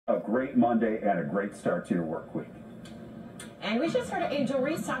A great Monday and a great start to your work week. And we just heard Angel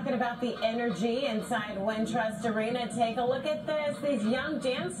Reese talking about the energy inside Wintrust Arena. Take a look at this. These young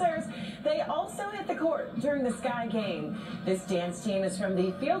dancers, they also hit the court during the Sky game. This dance team is from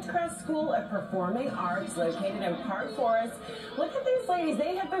the FieldCrest School of Performing Arts located in Park Forest. Look at these ladies.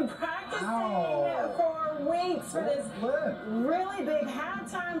 They have been practicing for weeks for this really big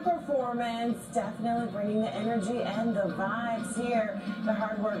halftime performance. Definitely bringing the energy and the vibes here. The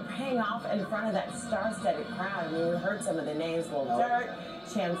hard work paying off in front of that star-studded crowd. I mean, we heard some of the names. Lil Durk,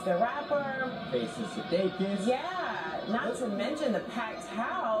 Chance the Rapper, Faces Sudeikis. Yeah, not to mention the packed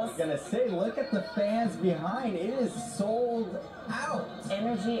house. I was gonna say, look at the fans behind. It is sold out.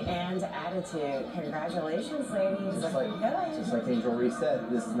 Energy and attitude. Congratulations, ladies. Just like Angel Reese said,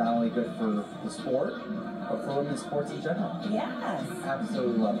 this is not only good for the sport, but for women's sports in general. Yes.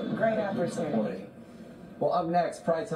 Absolutely love it. Great opportunity. Well, up next, Pride